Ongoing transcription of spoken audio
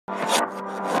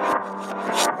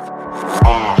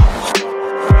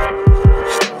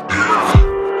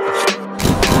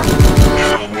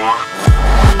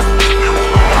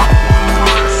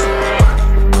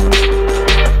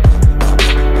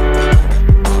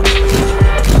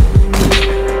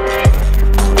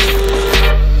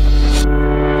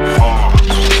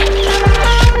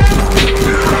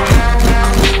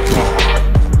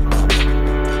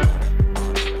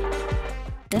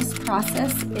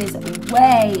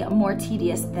way more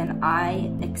tedious than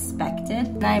I expected.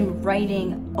 And I'm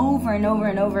writing over and over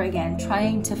and over again,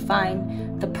 trying to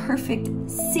find the perfect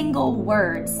single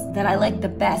words that I like the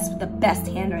best with the best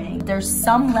handwriting. There's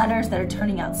some letters that are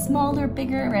turning out smaller,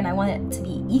 bigger, and I want it to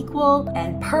be equal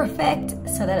and perfect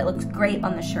so that it looks great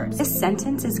on the shirts. This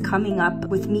sentence is coming up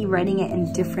with me writing it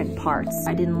in different parts.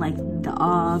 I didn't like the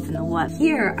of and the what.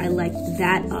 Here, I like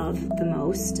that of the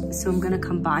most, so I'm gonna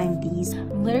combine these.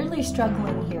 I'm literally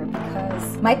struggling here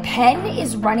because my pen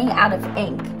is running out of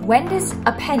ink. When does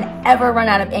a pen ever run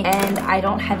out of ink? And I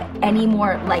don't have any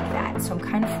more like that, so I'm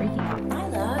kind of freaking out.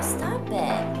 Nylah, stop it.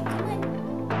 Come on.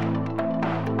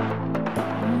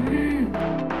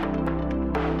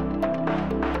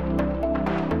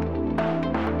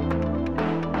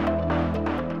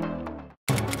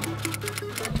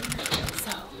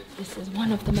 This is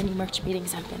one of the many merch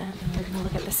meetings I've been at, and we're gonna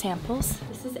look at the samples.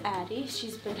 This is Addie.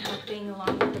 She's been helping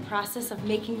along with the process of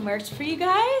making merch for you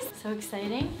guys. So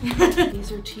exciting.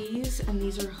 These are tees and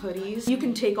these are hoodies. You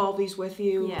can take all these with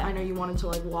you. Yeah. I know you wanted to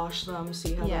like wash them,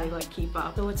 see how they like keep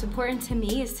up. So what's important to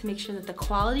me is to make sure that the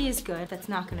quality is good, that's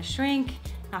not gonna shrink,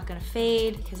 not gonna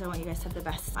fade, because I want you guys to have the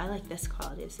best. I like this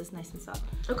quality. This is nice and soft.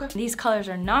 Okay. These colors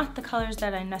are not the colors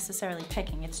that I'm necessarily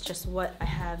picking. It's just what I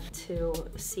have to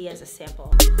see as a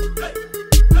sample.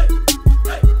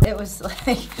 It was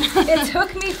like, it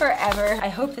took me forever. I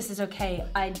hope this is okay.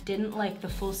 I didn't like the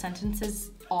full sentences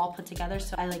all put together,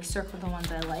 so I like circled the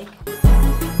ones I like.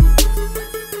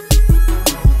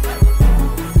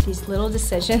 These little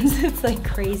decisions, it's like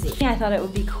crazy. I thought it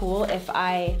would be cool if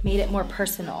I made it more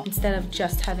personal. Instead of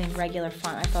just having regular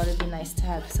font, I thought it'd be nice to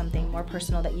have something more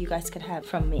personal that you guys could have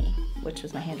from me, which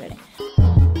was my handwriting.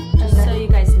 Just so you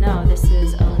guys know, this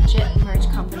is a legit merch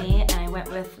company, and I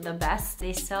went with the best.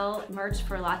 They sell merch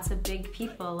for lots of big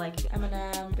people like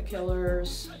Eminem, The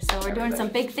Killers. So we're doing some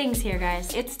big things here,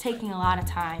 guys. It's taking a lot of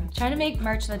time. Trying to make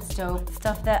merch that's dope,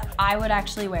 stuff that I would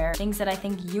actually wear, things that I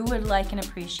think you would like and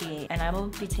appreciate, and I will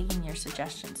be taking your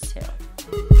suggestions too.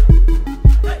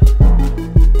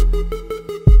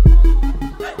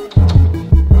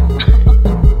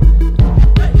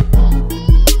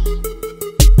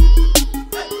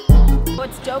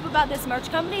 What's dope about this merch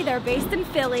company, they're based in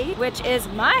Philly, which is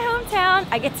my hometown.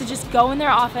 I get to just go in their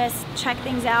office, check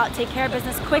things out, take care of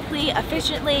business quickly,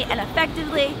 efficiently, and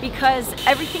effectively, because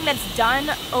everything that's done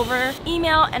over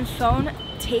email and phone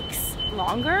takes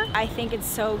longer. I think it's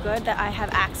so good that I have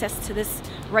access to this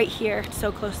right here,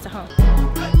 so close to home.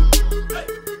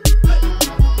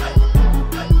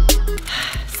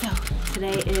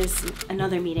 Today is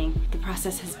another meeting. The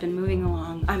process has been moving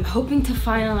along. I'm hoping to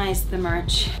finalize the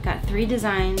merch. Got 3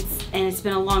 designs, and it's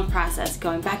been a long process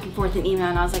going back and forth in email,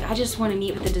 and I was like, I just want to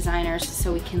meet with the designers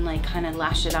so we can like kind of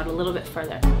lash it out a little bit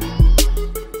further.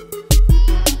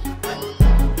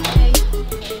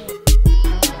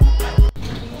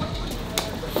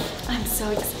 I'm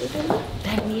so excited.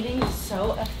 That meeting is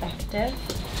so effective.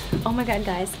 Oh my god,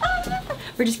 guys.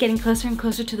 We're just getting closer and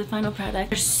closer to the final product.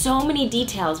 There's so many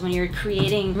details when you're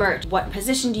creating merch. What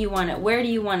position do you want it? Where do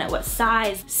you want it? What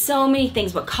size? So many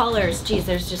things. What colors? Geez,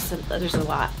 there's a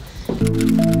lot. I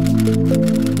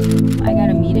got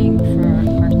a meeting for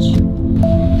merch.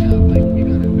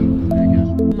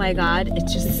 Oh my god, it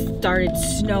just started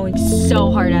snowing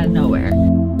so hard out of nowhere.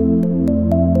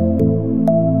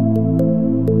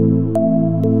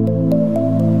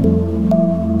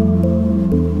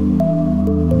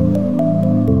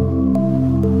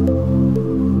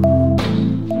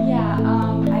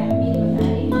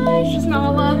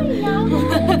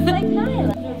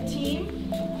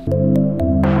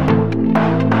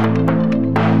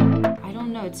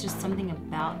 It's just something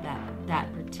about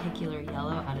that particular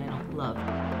yellow that I don't love.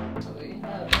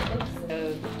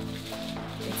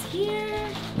 It's here.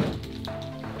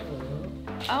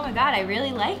 Oh my god, I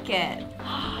really like it.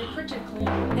 They printed clean.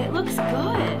 It looks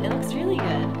good. It looks really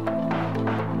good. Oh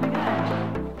my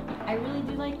god. I really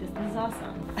do like this. This is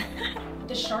awesome.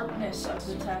 The sharpness of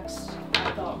the text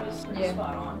I thought was pretty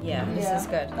spot on. Yeah, this is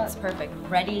good. That's perfect.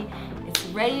 Ready. It's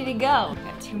ready to go.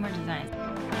 Got 2 more designs.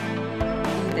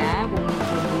 That will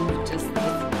remove just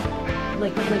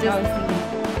like what I was thinking.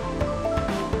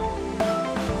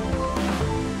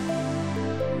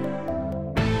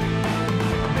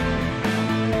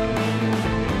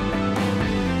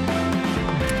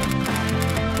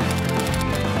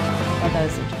 Oh, that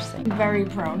was interesting. Very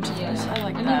prone to this. I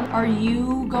like that. Are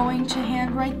you going to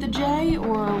handwrite the J,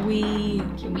 or are we?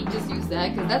 Can we just use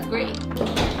that? Because that's great. Good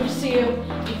to see you.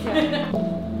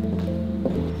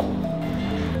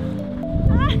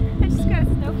 I just got a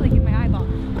snowflake in my eyeball.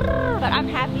 But I'm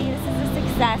happy. This is a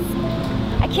success.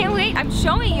 I can't wait. I'm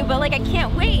showing you, but like I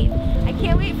can't wait. I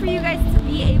can't wait for you guys to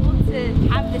be able to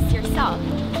have this yourself.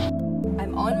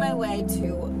 I'm on my way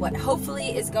to what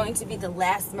hopefully is going to be the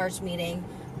last merch meeting.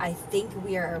 I think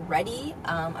we are ready.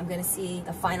 I'm gonna see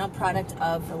the final product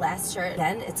of the last shirt.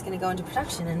 Then it's gonna go into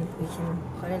production and we can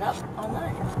put it up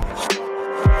online.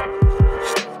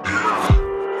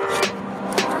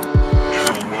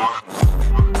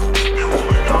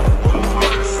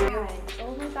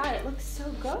 Oh my god, it looks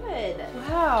so good.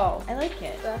 Wow, I like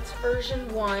it. That's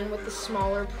version 1 with the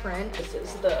smaller print. This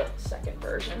is the second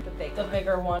version, the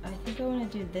bigger one. I think I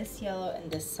want to do this yellow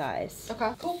and this size.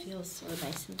 Okay, cool. It feels so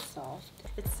nice and soft.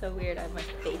 It's so weird, I have my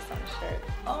face on a shirt.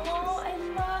 Oh, I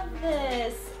love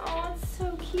this. Oh, it's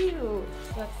so cute.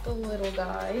 That's the little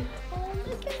guy. Oh,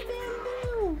 look at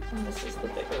Bambu. And this is the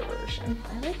bigger version.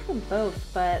 I like them both,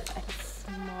 but a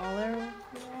smaller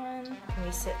one. Can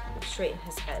we sit straight in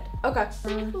his head? Okay.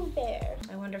 Bambu bear.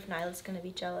 I wonder if Nylah's gonna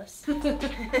be jealous.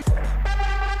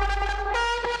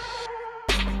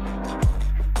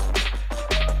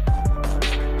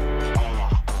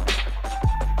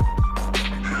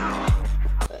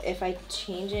 If I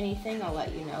change anything, I'll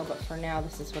let you know, but for now,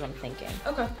 this is what I'm thinking.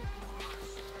 Okay.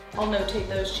 I'll notate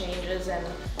those changes, and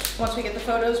once we get the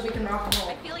photos, we can rock and roll.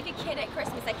 I feel like a kid at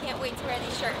Christmas. I can't wait to wear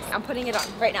these shirts. I'm putting it on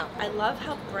right now. I love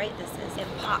how bright this is. It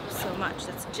pops so much.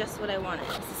 That's just what I wanted.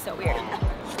 This is so weird.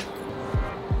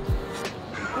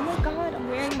 Oh my god, I'm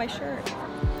wearing my shirt.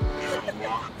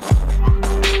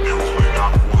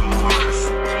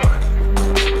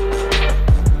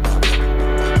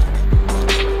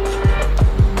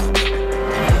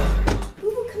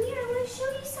 Boo, come here. I want to show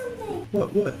you something.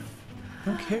 What? I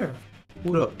don't care.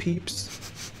 What up,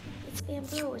 peeps? It's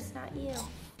Bambu. It's not you.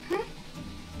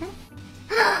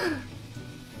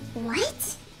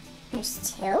 What?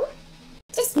 There's two?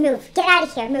 Just move. Get out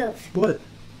of here. Move. What?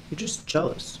 You're just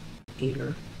jealous,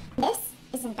 eater. This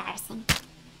is embarrassing.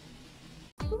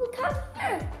 Boo, come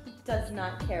here. Does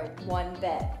not care one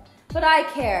bit. But I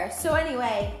care. So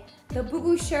anyway, the Boo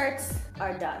Boo shirts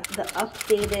are done. The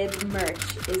updated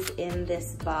merch is in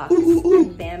this box.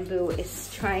 And Bambu is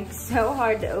trying so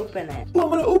hard to open it. Oh, I'm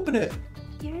gonna open it.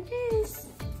 Here it is.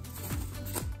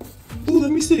 Ooh,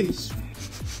 let me see.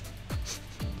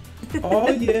 Oh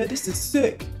yeah, this is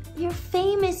sick. You're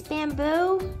famous,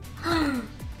 Bambu.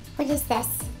 What is this?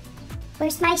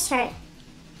 Where's my shirt?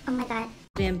 Oh my god.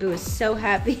 Bambu is so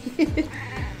happy.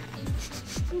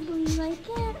 Bambu, you like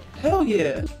it? Hell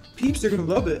yeah. Peeps are gonna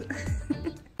love it.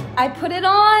 I put it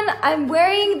on. I'm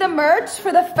wearing the merch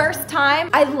for the first time.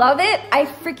 I love it. I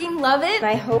freaking love it.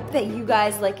 I hope that you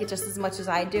guys like it just as much as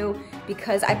I do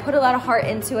because I put a lot of heart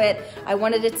into it. I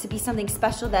wanted it to be something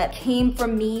special that came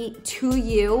from me to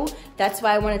you. That's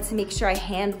why I wanted to make sure I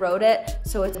hand wrote it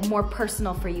so it's more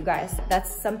personal for you guys. That's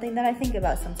something that I think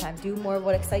about sometimes. Do more of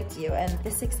what excites you, and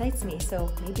this excites me, so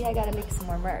maybe I gotta make some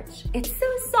more merch. It's so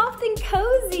soft and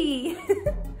cozy.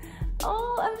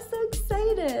 Oh, I'm so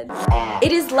excited.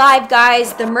 It is live,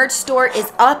 guys. The merch store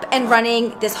is up and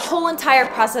running. This whole entire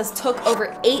process took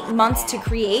over 8 months to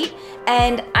create,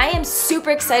 and I am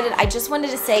super excited. I just wanted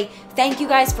to say thank you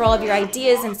guys for all of your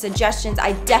ideas and suggestions.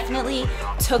 I definitely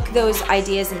took those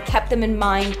ideas and kept them in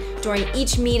mind during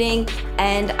each meeting,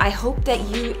 and I hope that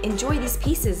you enjoy these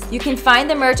pieces. You can find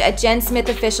the merch at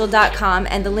jensmithofficial.com,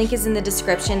 and the link is in the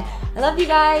description. I love you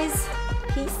guys.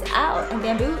 Peace out. And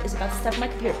Bambu is about to step on my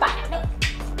computer. Bye.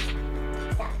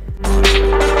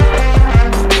 Stop.